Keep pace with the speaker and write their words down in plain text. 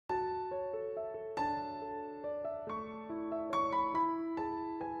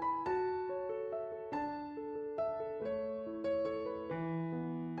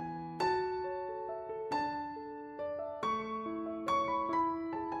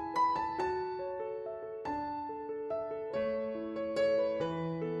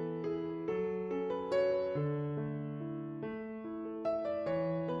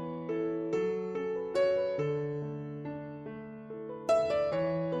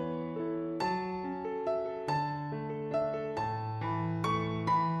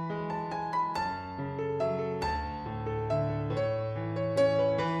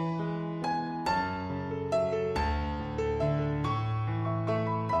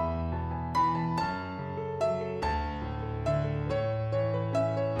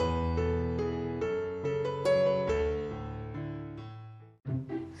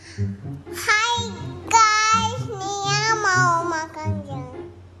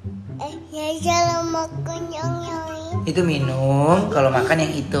Kalau makan yang itu minum, kalau makan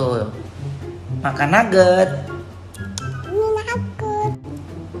yang itu. Makan nugget. Nugget.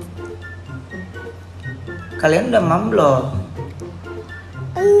 Kalian udah mam belum?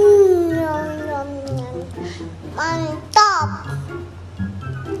 Mantap.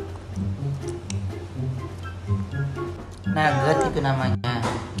 Nugget itu namanya.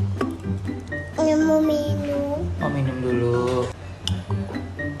 Mau minum. Mau minum dulu.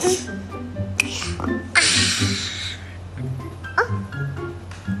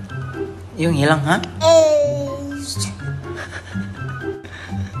 Yung hilang, ha?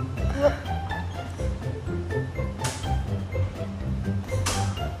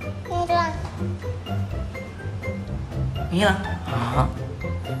 Hilang. Ah.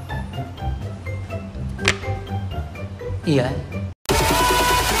 Iya.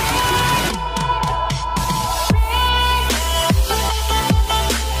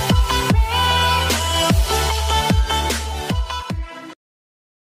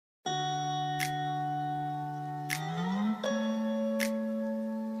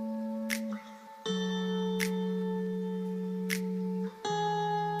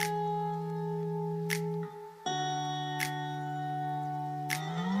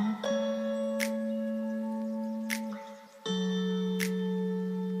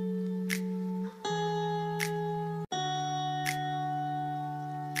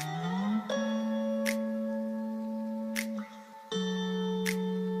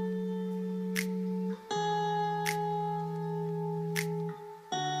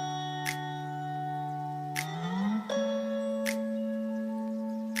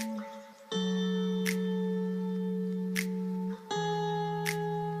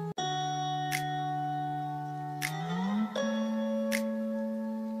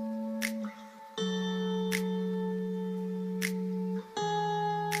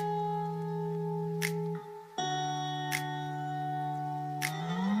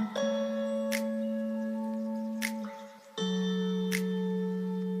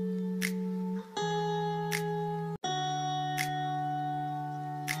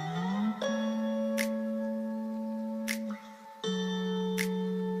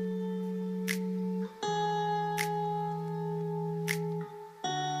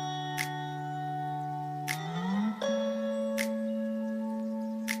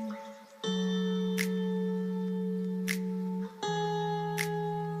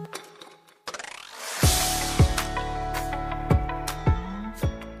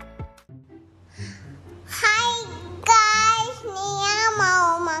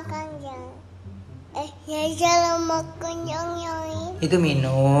 Kalau makan yang itu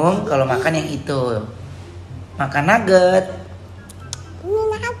minum, kalau makan yang itu. Makan nugget.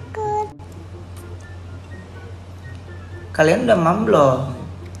 Nugget. Kalian udah mam belum?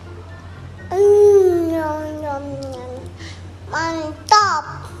 Mantap.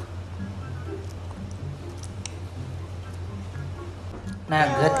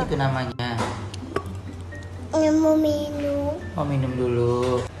 Nugget itu namanya. Mau minum. Mau minum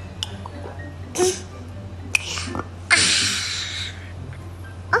dulu.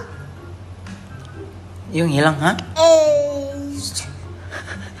 Yung hilang, ha?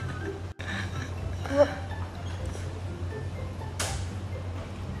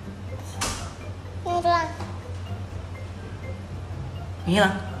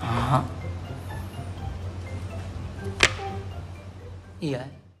 Hilang. Ah. Iya.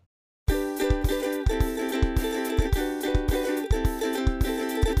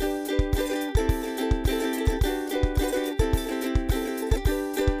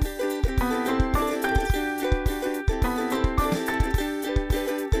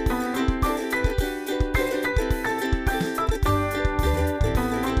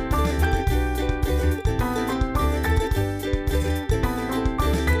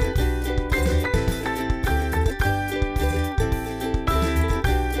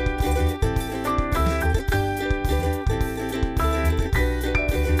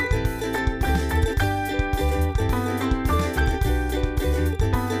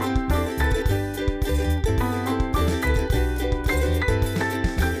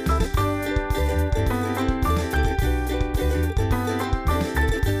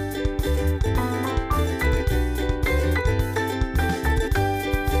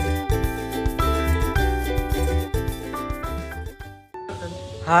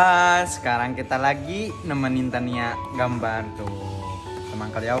 Hai, sekarang kita lagi nemenin Tania gambar tuh.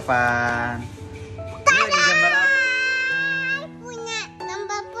 Teman kali Alvan. Ini lagi gambar apa? Punya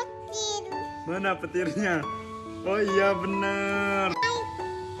gambar petir. Mana petirnya? Oh iya bener.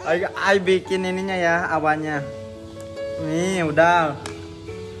 Ay bikin ininya ya, awannya. Nih udah.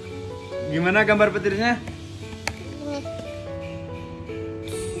 Gimana gambar petirnya?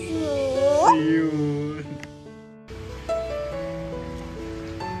 Siun.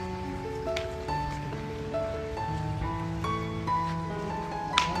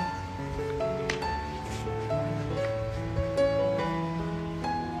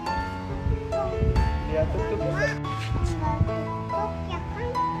 Dia tuk-tuk.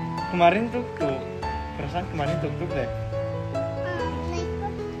 Kemarin tuk-tuk. Perasaan kemarin tuk-tuk deh.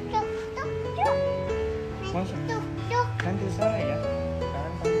 Masa? Nanti sore ya.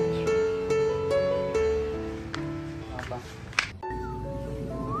 Sekarang panas. Apa?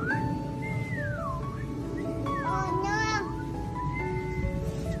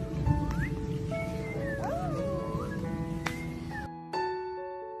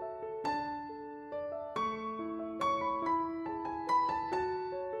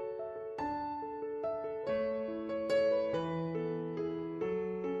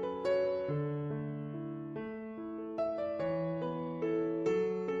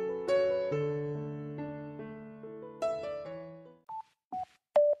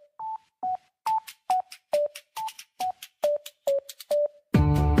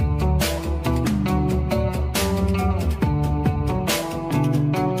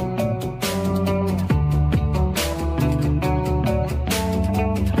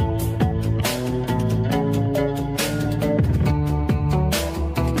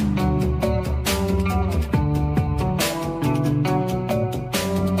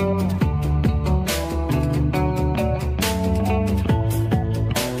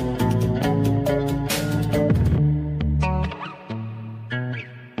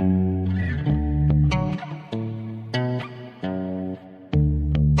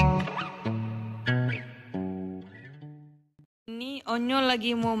 Onyo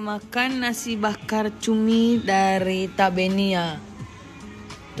lagi mau makan nasi bakar cumi dari Tabenia.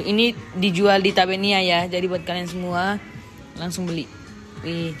 Tuh, ini dijual di Tabenia ya. Jadi buat kalian semua langsung beli.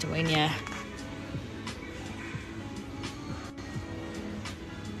 Wih, cobain ya.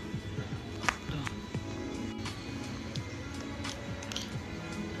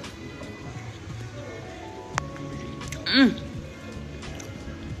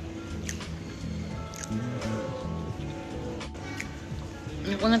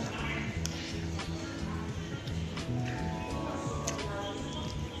 Enak banget.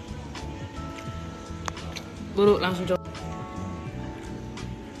 Buru langsung coba.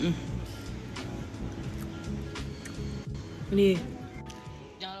 Nih.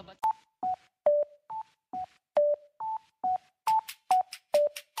 Jangan lupa.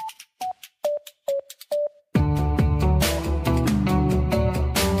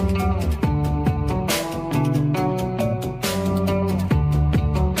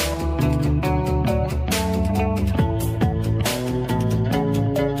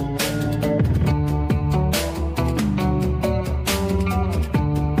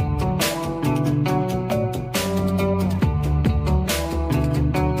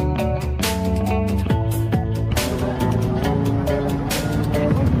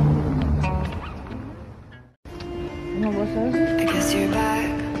 I guess you're back.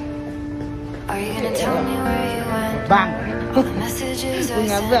 Are you gonna tell me where you went? Bang. All the messages I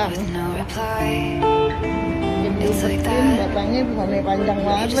sent with no reply. It's like that. Batangnya sampai panjang You're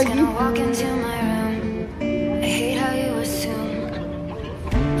banget just lagi. gonna walk into my room. I hate how you assume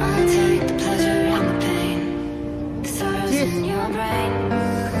I'll take the pleasure and the pain, the sorrows in your brain.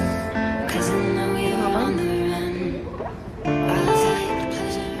 'Cause I know you're on the run. I'll take the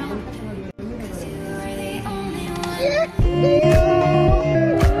pleasure and the pain, 'cause you are the only one.